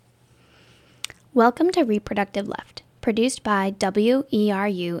Welcome to Reproductive Left, produced by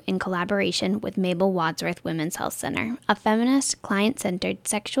WERU in collaboration with Mabel Wadsworth Women's Health Center, a feminist, client-centered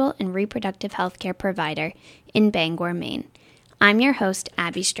sexual and reproductive health care provider in Bangor, Maine. I'm your host,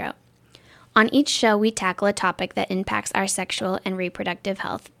 Abby Strout. On each show, we tackle a topic that impacts our sexual and reproductive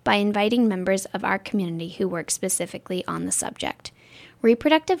health by inviting members of our community who work specifically on the subject.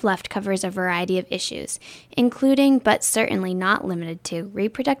 Reproductive Left covers a variety of issues, including, but certainly not limited to,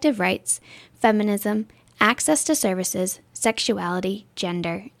 reproductive rights, feminism, access to services, sexuality,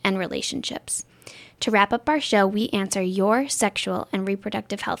 gender, and relationships. To wrap up our show, we answer your sexual and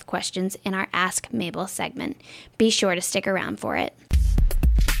reproductive health questions in our Ask Mabel segment. Be sure to stick around for it.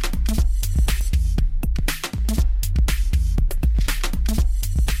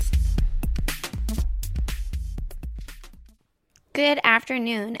 Good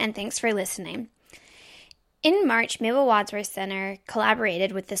afternoon, and thanks for listening. In March, Mabel Wadsworth Center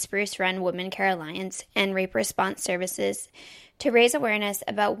collaborated with the Spruce Run Women Care Alliance and Rape Response Services to raise awareness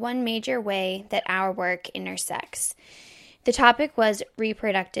about one major way that our work intersects. The topic was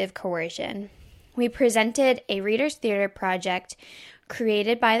reproductive coercion. We presented a Reader's Theater project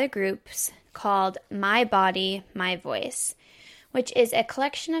created by the groups called My Body, My Voice, which is a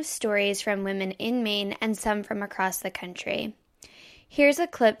collection of stories from women in Maine and some from across the country. Here's a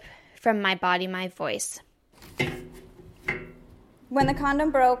clip from My Body, My Voice. When the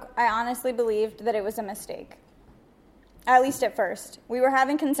condom broke, I honestly believed that it was a mistake. At least at first. We were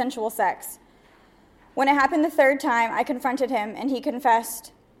having consensual sex. When it happened the third time, I confronted him, and he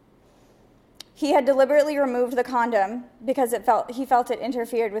confessed he had deliberately removed the condom because he felt it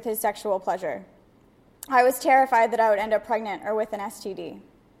interfered with his sexual pleasure. I was terrified that I would end up pregnant or with an STD.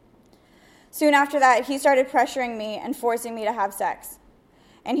 Soon after that, he started pressuring me and forcing me to have sex,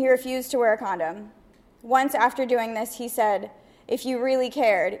 and he refused to wear a condom. Once after doing this, he said, if you really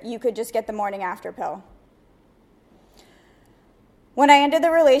cared, you could just get the morning after pill. When I ended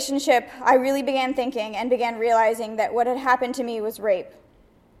the relationship, I really began thinking and began realizing that what had happened to me was rape.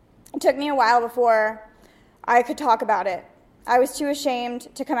 It took me a while before I could talk about it. I was too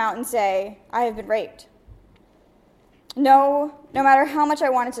ashamed to come out and say, I have been raped. No matter how much I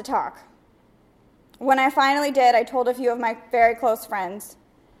wanted to talk. When I finally did, I told a few of my very close friends.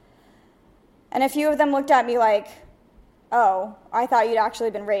 And a few of them looked at me like, oh, I thought you'd actually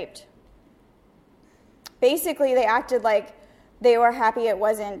been raped. Basically, they acted like they were happy it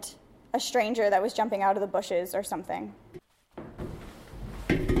wasn't a stranger that was jumping out of the bushes or something.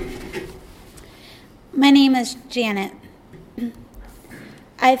 My name is Janet.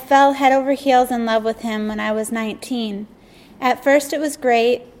 I fell head over heels in love with him when I was 19. At first it was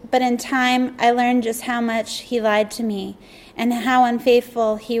great, but in time I learned just how much he lied to me and how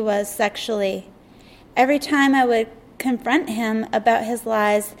unfaithful he was sexually. Every time I would confront him about his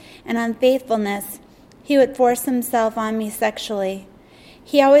lies and unfaithfulness, he would force himself on me sexually.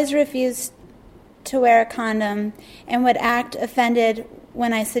 He always refused to wear a condom and would act offended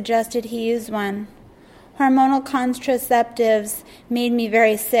when I suggested he use one. Hormonal contraceptives made me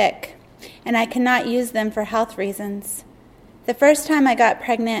very sick, and I cannot use them for health reasons. The first time I got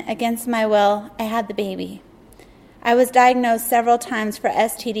pregnant against my will, I had the baby. I was diagnosed several times for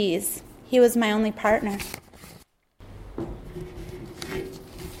STDs. He was my only partner.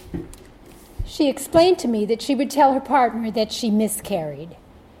 She explained to me that she would tell her partner that she miscarried.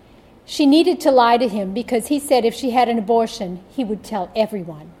 She needed to lie to him because he said if she had an abortion, he would tell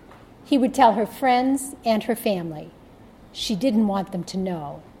everyone. He would tell her friends and her family. She didn't want them to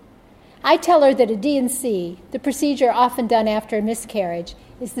know. I tell her that a D&C, the procedure often done after a miscarriage,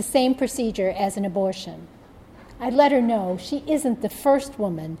 is the same procedure as an abortion. I let her know she isn't the first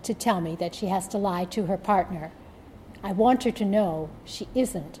woman to tell me that she has to lie to her partner. I want her to know she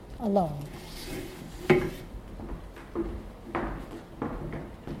isn't alone.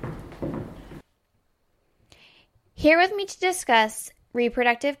 Here with me to discuss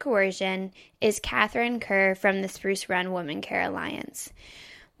reproductive coercion is Catherine Kerr from the Spruce Run Women Care Alliance.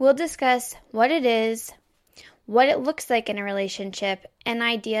 We'll discuss what it is, what it looks like in a relationship, and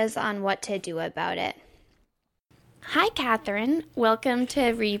ideas on what to do about it. Hi, Catherine. Welcome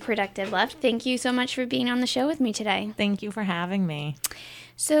to Reproductive Left. Thank you so much for being on the show with me today. Thank you for having me.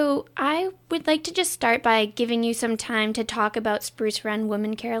 So I would like to just start by giving you some time to talk about Spruce Run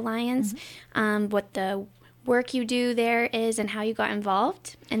Women Care Alliance, what the work you do there is and how you got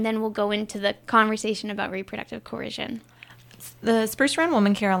involved, and then we'll go into the conversation about reproductive coercion. The Spruce Run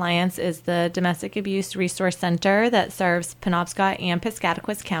Women Care Alliance is the domestic abuse resource center that serves Penobscot and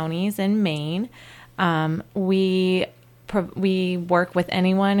Piscataquis counties in Maine. We we work with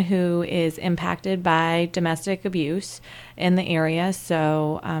anyone who is impacted by domestic abuse in the area.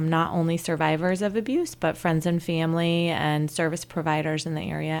 So not only survivors of abuse, but friends and family and service providers in the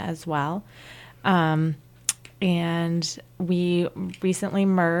area as well. And we recently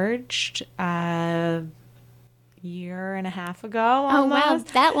merged a year and a half ago. Oh, wow,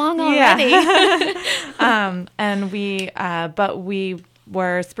 almost. that long already. Yeah. And we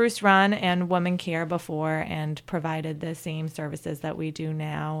were Spruce Run and Woman Care before and provided the same services that we do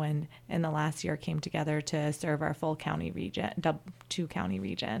now. And in the last year came together to serve our full county region, 2-county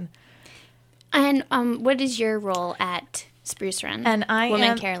region. And what is your role at Spruce Run? And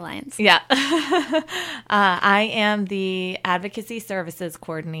Women Care Alliance. Yeah. I am the Advocacy Services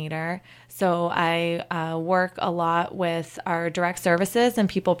Coordinator. So I work a lot with our direct services and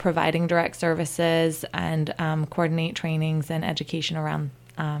people providing direct services and coordinate trainings and education around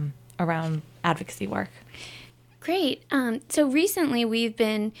advocacy work. Great. So recently we've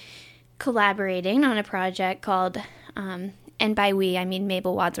been collaborating on a project called, and by we, I mean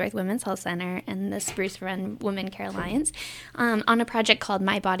Mabel Wadsworth Women's Health Center and the Spruce Run Women Care Alliance, on a project called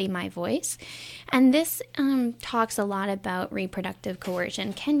My Body, My Voice. And this talks a lot about reproductive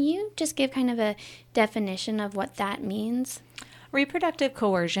coercion. Can you just give kind of a definition of what that means? Reproductive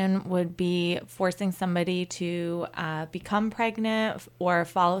coercion would be forcing somebody to become pregnant or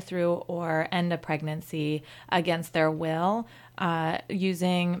follow through or end a pregnancy against their will,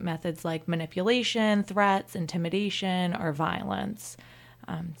 using methods like manipulation, threats, intimidation, or violence.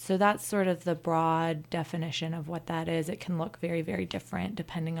 So that's sort of the broad definition of what that is. It can look very, very different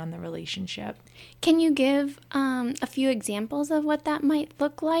depending on the relationship. Can you give a few examples of what that might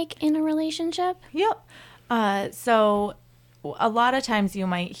look like in a relationship? Yep. So a lot of times you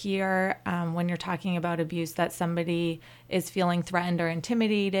might hear when you're talking about abuse that somebody is feeling threatened or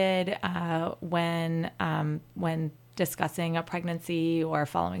intimidated when discussing a pregnancy or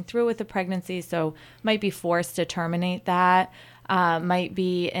following through with a pregnancy. So might be forced to terminate that, might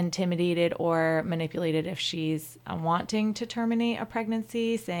be intimidated or manipulated if she's wanting to terminate a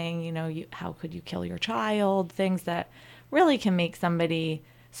pregnancy, saying, how could you kill your child? Things that really can make somebody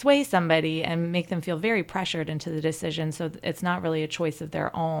sway somebody and make them feel very pressured into the decision, so it's not really a choice of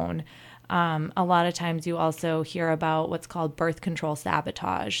their own. A lot of times you also hear about what's called birth control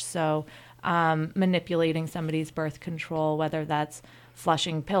sabotage. So manipulating somebody's birth control, whether that's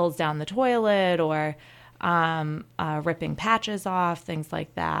flushing pills down the toilet or ripping patches off, things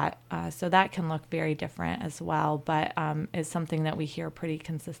like that. So that can look very different as well, but is something that we hear pretty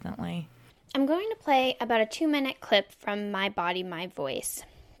consistently. I'm going to play about a 2-minute clip from My Body, My Voice.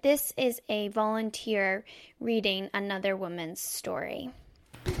 This is a volunteer reading another woman's story.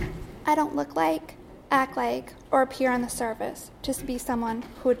 I don't look like, act like, or appear on the surface to be someone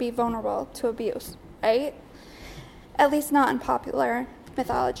who would be vulnerable to abuse, right? At least not in popular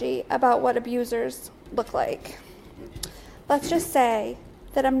mythology about what abusers look like. Let's just say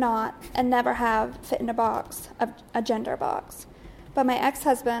that I'm not and never have fit in a gender box. But my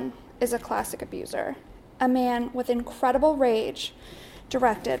ex-husband is a classic abuser, a man with incredible rage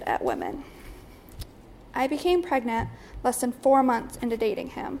directed at women. I became pregnant less than 4 months into dating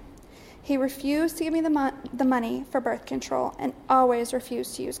him. He refused to give me the money for birth control and always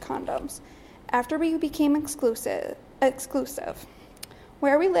refused to use condoms. After we became exclusive,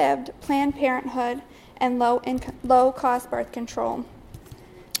 where we lived, Planned Parenthood and low-cost birth control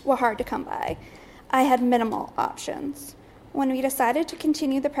were hard to come by. I had minimal options. When we decided to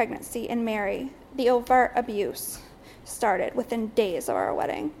continue the pregnancy and marry, the overt abuse started within days of our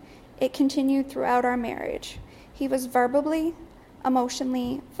wedding. It continued throughout our marriage. He was verbally,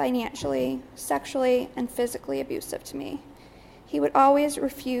 emotionally, financially, sexually, and physically abusive to me. He would always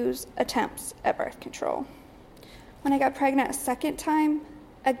refuse attempts at birth control. When I got pregnant a second time,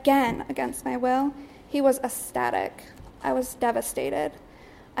 again against my will, he was ecstatic. I was devastated.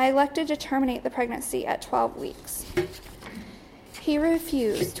 I elected to terminate the pregnancy at 12 weeks. He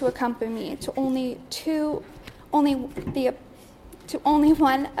refused to accompany me to only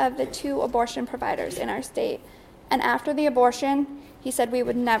one of the 2 abortion providers in our state, and after the abortion, he said we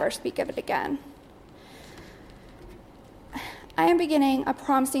would never speak of it again. I am beginning a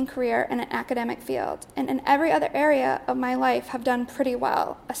promising career in an academic field, and in every other area of my life have done pretty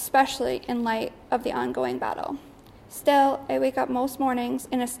well, especially in light of the ongoing battle. Still, I wake up most mornings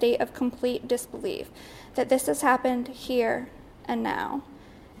in a state of complete disbelief that this has happened here and now.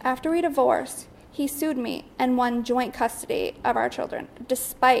 After we divorced, he sued me and won joint custody of our children,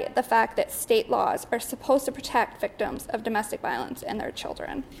 despite the fact that state laws are supposed to protect victims of domestic violence and their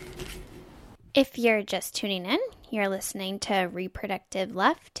children. If you're just tuning in, you're listening to Reproductive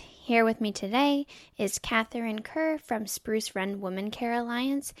Left Here with me today is Catherine Kerr from Spruce Run Women Care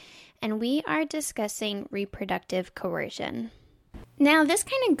Alliance, and we are discussing reproductive coercion. Now, this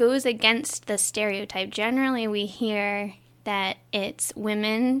kind of goes against the stereotype. Generally, we hear that it's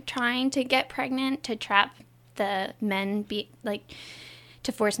women trying to get pregnant to trap the men,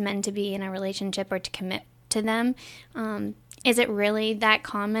 to force men to be in a relationship or to commit to them. Is it really that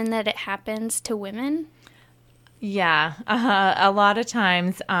common that it happens to women? Yeah, a lot of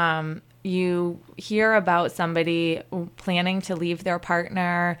times you hear about somebody planning to leave their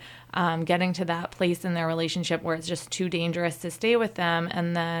partner, getting to that place in their relationship where it's just too dangerous to stay with them,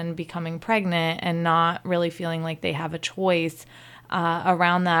 and then becoming pregnant and not really feeling like they have a choice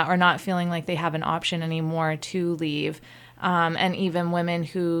around that, or not feeling like they have an option anymore to leave. And even women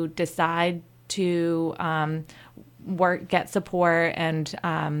who decide to get support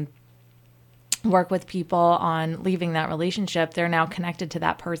and work with people on leaving that relationship, they're now connected to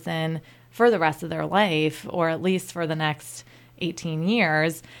that person for the rest of their life, or at least for the next 18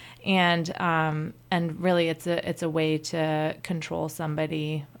 years. And really it's a way to control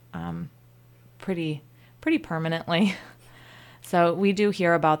somebody pretty permanently. So we do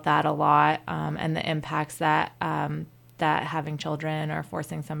hear about that a lot, and the impacts that that having children or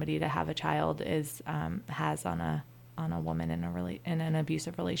forcing somebody to have a child has on a woman in an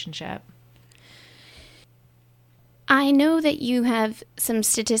abusive relationship. I know that you have some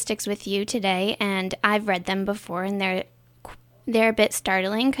statistics with you today, and I've read them before, and they're a bit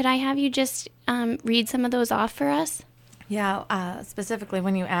startling. Could I have you just read some of those off for us? Yeah, specifically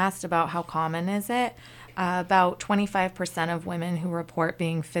when you asked about how common is it, about 25% of women who report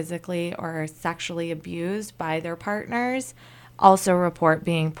being physically or sexually abused by their partners also report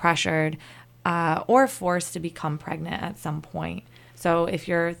being pressured or forced to become pregnant at some point. So if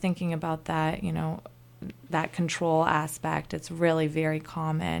you're thinking about that, that control aspect, it's really very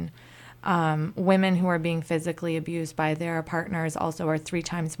common. Women who are being physically abused by their partners also are 3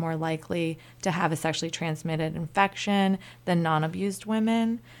 times more likely to have a sexually transmitted infection than non-abused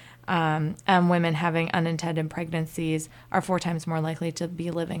women. And women having unintended pregnancies are 4 times more likely to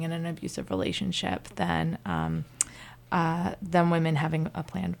be living in an abusive relationship than women having a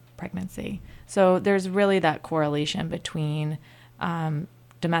planned pregnancy. So there's really that correlation between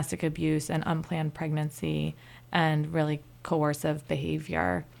domestic abuse and unplanned pregnancy and really coercive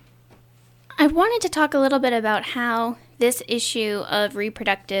behavior. I wanted to talk a little bit about how this issue of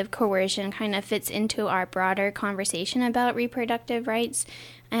reproductive coercion kind of fits into our broader conversation about reproductive rights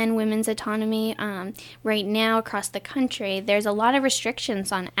and women's autonomy. Right now across the country, there's a lot of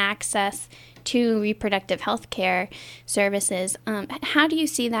restrictions on access to reproductive health care services. How do you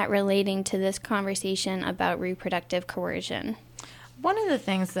see that relating to this conversation about reproductive coercion? One of the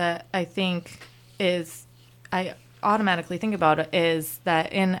things that I automatically think about is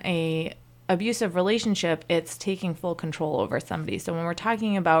that in a abusive relationship, it's taking full control over somebody. So when we're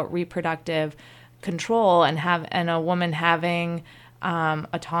talking about reproductive control and a woman having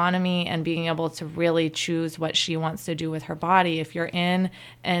autonomy and being able to really choose what she wants to do with her body, if you're in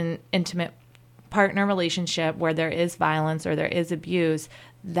an intimate partner relationship where there is violence or there is abuse,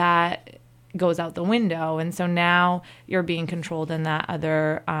 that goes out the window. And so now you're being controlled in that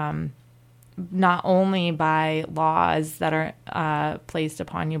other, not only by laws that are placed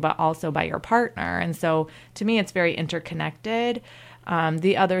upon you, but also by your partner. And so to me, it's very interconnected.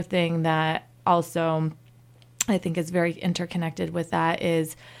 The other thing that also I think is very interconnected with that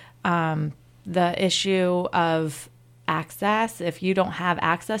is the issue of access. If you don't have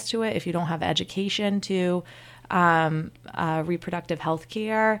access to it, if you don't have education to reproductive health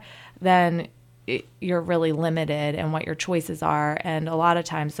care, then you're really limited in what your choices are. And a lot of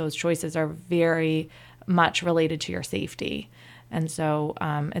times those choices are very much related to your safety. And so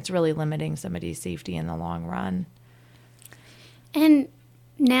it's really limiting somebody's safety in the long run. And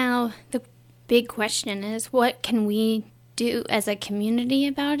now the big question is, what can we do as a community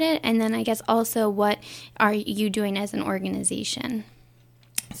about it? And then I guess also, what are you doing as an organization?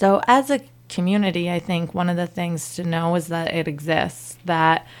 So as a community, I think one of the things to know is that it exists,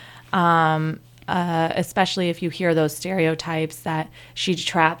 that especially if you hear those stereotypes that she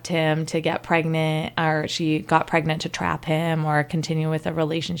trapped him to get pregnant, or she got pregnant to trap him or continue with a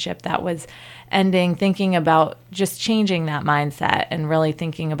relationship that was ending, thinking about just changing that mindset and really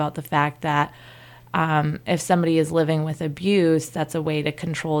thinking about the fact that if somebody is living with abuse, that's a way to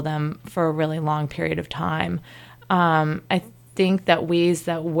control them for a really long period of time. I think that ways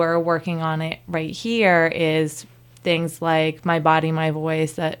that we're working on it right here is things like My Body, My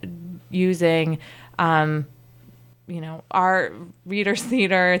Voice, that using, our Reader's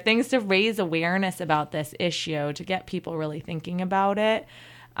Theater, things to raise awareness about this issue, to get people really thinking about it.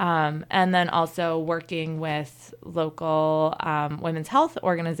 And then also working with local women's health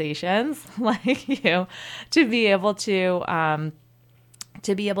organizations like you to be able to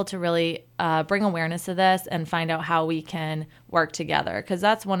really bring awareness to this and find out how we can work together. Because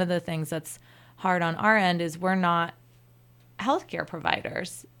that's one of the things that's hard on our end is we're not healthcare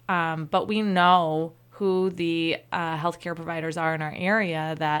providers, but we know who the healthcare providers are in our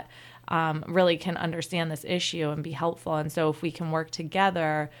area that really can understand this issue and be helpful. And so if we can work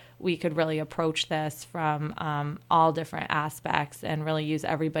together, we could really approach this from all different aspects and really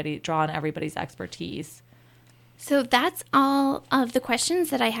draw on everybody's expertise. So that's all of the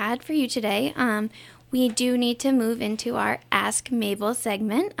questions that I had for you today. We do need to move into our Ask Mabel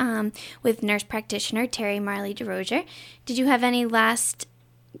segment with nurse practitioner Terry Marley DeRozier. Did you have any last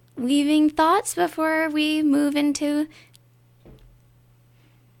leaving thoughts before we move into?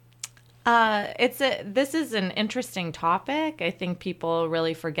 This is an interesting topic. I think people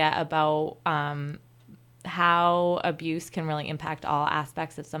really forget about how abuse can really impact all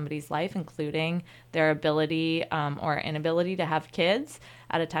aspects of somebody's life, including their ability or inability to have kids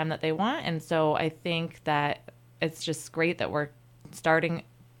at a time that they want. And so I think that it's just great that we're starting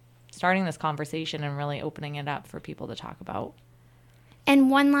this conversation and really opening it up for people to talk about.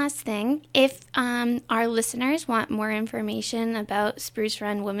 And one last thing, if our listeners want more information about Spruce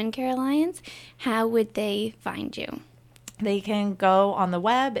Run Women Care Alliance, how would they find you? They can go on the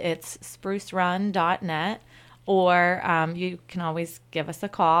web. It's sprucerun.net, or you can always give us a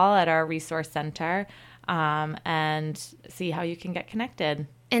call at our resource center and see how you can get connected.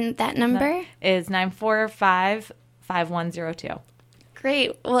 And that number is 945-5102.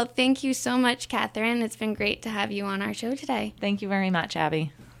 Great. Well, thank you so much, Catherine. It's been great to have you on our show today. Thank you very much,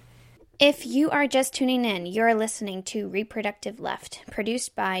 Abby. If you are just tuning in, you're listening to Reproductive Left,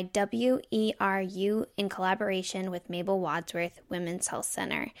 produced by WERU in collaboration with Mabel Wadsworth Women's Health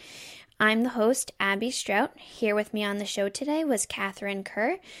Center. I'm the host, Abby Strout. Here with me on the show today was Catherine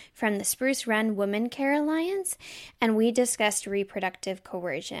Kerr from the Spruce Run Women Care Alliance, and we discussed reproductive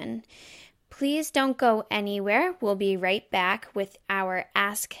coercion. Please don't go anywhere. We'll be right back with our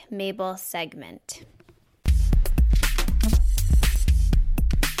Ask Mabel segment.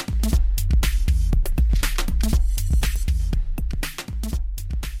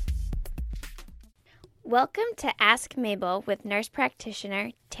 Welcome to Ask Mabel with nurse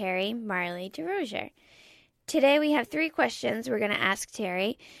practitioner Terry Marley DeRozier. Today we have 3 questions we're going to ask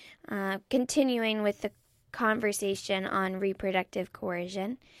Terry, continuing with the conversation on reproductive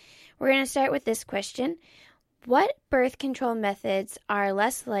coercion. We're going to start with this question. What birth control methods are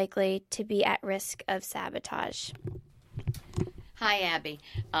less likely to be at risk of sabotage? Hi, Abby.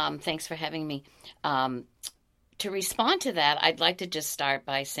 Thanks for having me. To respond to that, I'd like to just start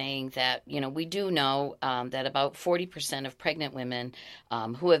by saying that, we do know that about 40% of pregnant women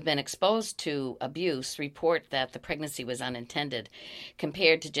who have been exposed to abuse report that the pregnancy was unintended,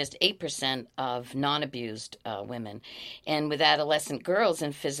 compared to just 8% of non-abused women. And with adolescent girls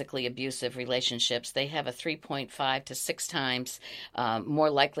in physically abusive relationships, they have a 3.5 to 6 times more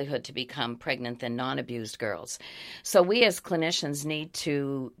likelihood to become pregnant than non-abused girls. So we as clinicians need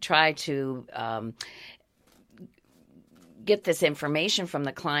to try to get this information from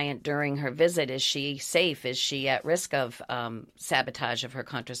the client during her visit. Is she safe? Is she at risk of sabotage of her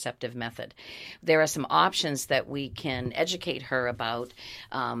contraceptive method? There are some options that we can educate her about.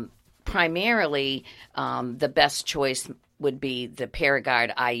 Primarily, the best choice would be the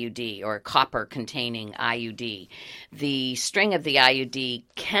Paragard IUD or copper-containing IUD. The string of the IUD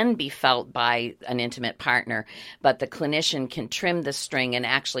can be felt by an intimate partner, but the clinician can trim the string and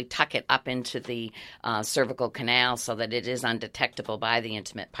actually tuck it up into the cervical canal so that it is undetectable by the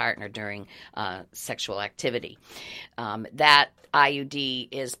intimate partner during sexual activity. That IUD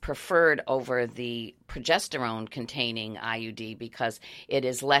is preferred over the progesterone-containing IUD because it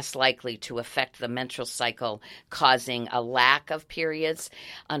is less likely to affect the menstrual cycle, causing a lack of periods.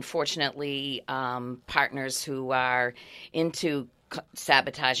 Unfortunately, partners who are into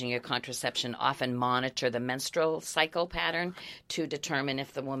sabotaging your contraception often monitor the menstrual cycle pattern to determine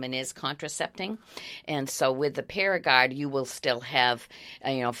if the woman is contracepting. And so with the Paragard, you will still have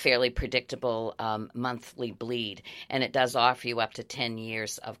fairly predictable monthly bleed, and it does offer you up to 10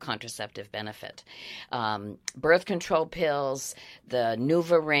 years of contraceptive benefit. Birth control pills, the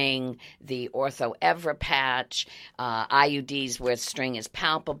NuvaRing, the Ortho Evra patch, IUDs where string is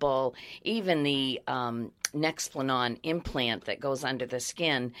palpable, even the Nexplanon implant that goes under the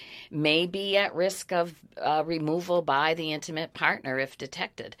skin may be at risk of removal by the intimate partner if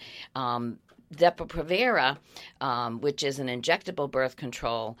detected. Depo-Provera, which is an injectable birth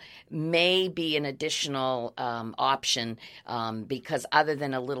control, may be an additional option because other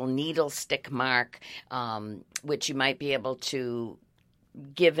than a little needle stick mark, which you might be able to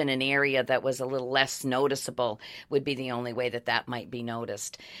give in an area that was a little less noticeable, would be the only way that might be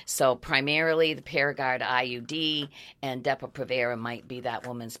noticed. So primarily the Paragard IUD and Depo-Provera might be that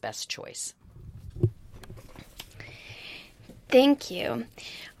woman's best choice. Thank you.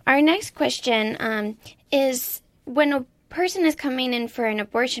 Our next question is, when a person is coming in for an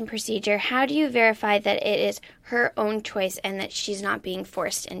abortion procedure, how do you verify that it is her own choice and that she's not being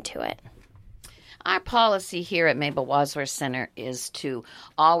forced into it? Our policy here at Mabel Wadsworth Center is to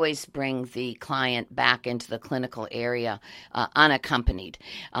always bring the client back into the clinical area unaccompanied,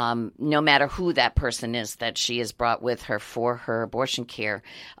 no matter who that person is that she has brought with her for her abortion care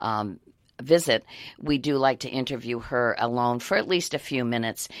visit. We do like to interview her alone for at least a few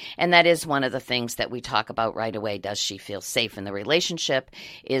minutes, and that is one of the things that we talk about right away. Does she feel safe in the relationship?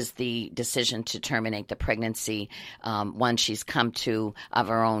 Is the decision to terminate the pregnancy one she's come to of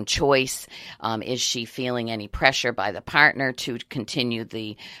her own choice? Is she feeling any pressure by the partner to continue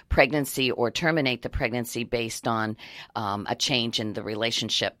the pregnancy or terminate the pregnancy based on a change in the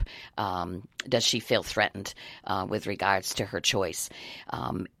relationship? Does she feel threatened with regards to her choice?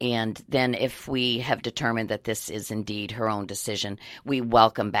 And then if we have determined that this is indeed her own decision, we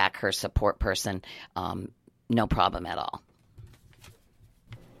welcome back her support person, no problem at all.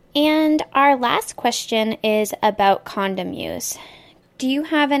 And our last question is about condom use. Do you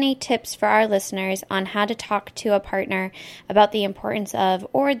have any tips for our listeners on how to talk to a partner about the importance of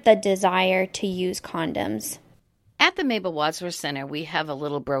or the desire to use condoms? At the Mabel Wadsworth Center, we have a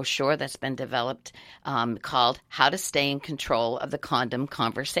little brochure that's been developed called How to Stay in Control of the Condom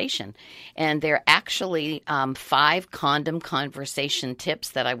Conversation. And there are actually 5 condom conversation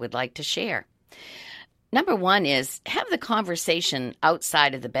tips that I would like to share. Number 1 is have the conversation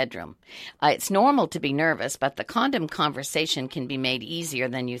outside of the bedroom. It's normal to be nervous, but the condom conversation can be made easier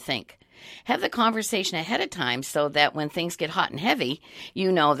than you think. Have the conversation ahead of time so that when things get hot and heavy,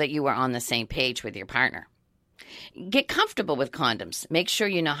 you know that you are on the same page with your partner. Get comfortable with condoms. Make sure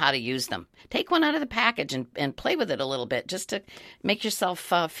you know how to use them. Take one out of the package and play with it a little bit just to make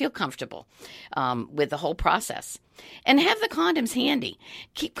yourself feel comfortable with the whole process. And have the condoms handy.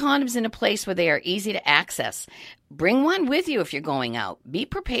 Keep condoms in a place where they are easy to access. Bring one with you if you're going out. Be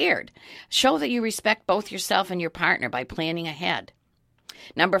prepared. Show that you respect both yourself and your partner by planning ahead.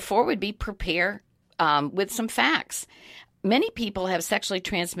 Number 4 would be prepare with some facts. Many people have sexually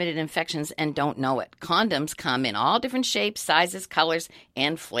transmitted infections and don't know it. Condoms come in all different shapes, sizes, colors,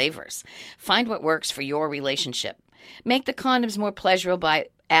 and flavors. Find what works for your relationship. Make the condoms more pleasurable by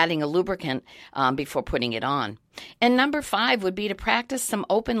adding a lubricant before putting it on. And number 5 would be to practice some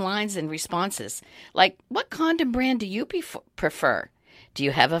open lines and responses. Like, what condom brand do you prefer? Do you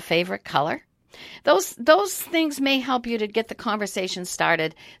have a favorite color? Those things may help you to get the conversation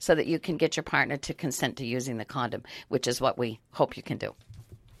started so that you can get your partner to consent to using the condom, which is what we hope you can do.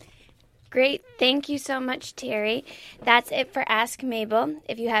 Great. Thank you so much, Terry. That's it for Ask Mabel.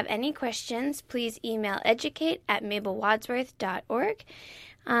 If you have any questions, please email educate@mabelwadsworth.org.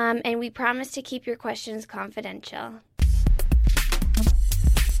 And we promise to keep your questions confidential.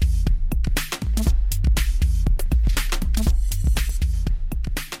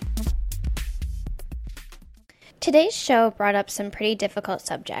 Today's show brought up some pretty difficult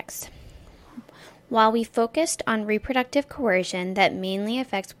subjects. While we focused on reproductive coercion that mainly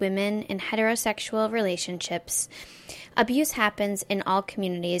affects women in heterosexual relationships, abuse happens in all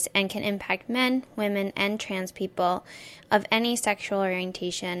communities and can impact men, women, and trans people of any sexual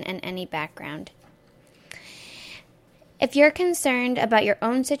orientation and any background. If you're concerned about your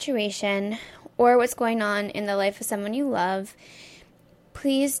own situation or what's going on in the life of someone you love,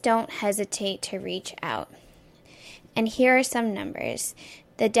 please don't hesitate to reach out. And here are some numbers.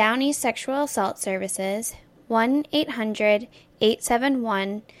 The Downey Sexual Assault Services,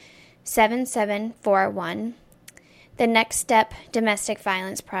 1-800-871-7741. The Next Step Domestic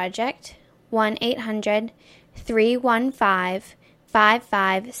Violence Project,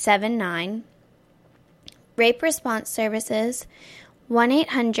 1-800-315-5579. Rape Response Services,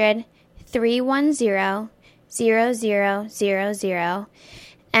 1-800-310-0000.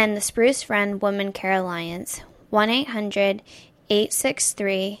 And the Spruce Run Woman Care Alliance,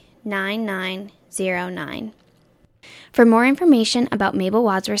 1-800-863-9909. For more information about Mabel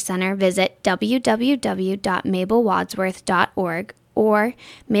Wadsworth Center, visit www.mabelwadsworth.org or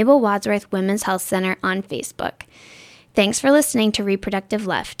Mabel Wadsworth Women's Health Center on Facebook. Thanks for listening to Reproductive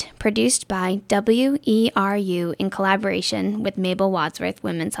Left, produced by WERU in collaboration with Mabel Wadsworth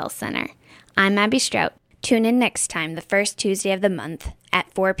Women's Health Center. I'm Abby Strout. Tune in next time, the first Tuesday of the month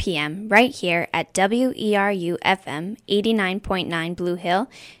at 4 p.m. right here at WERU-FM 89.9 Blue Hill,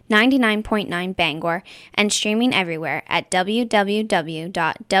 99.9 Bangor, and streaming everywhere at www.weru.org.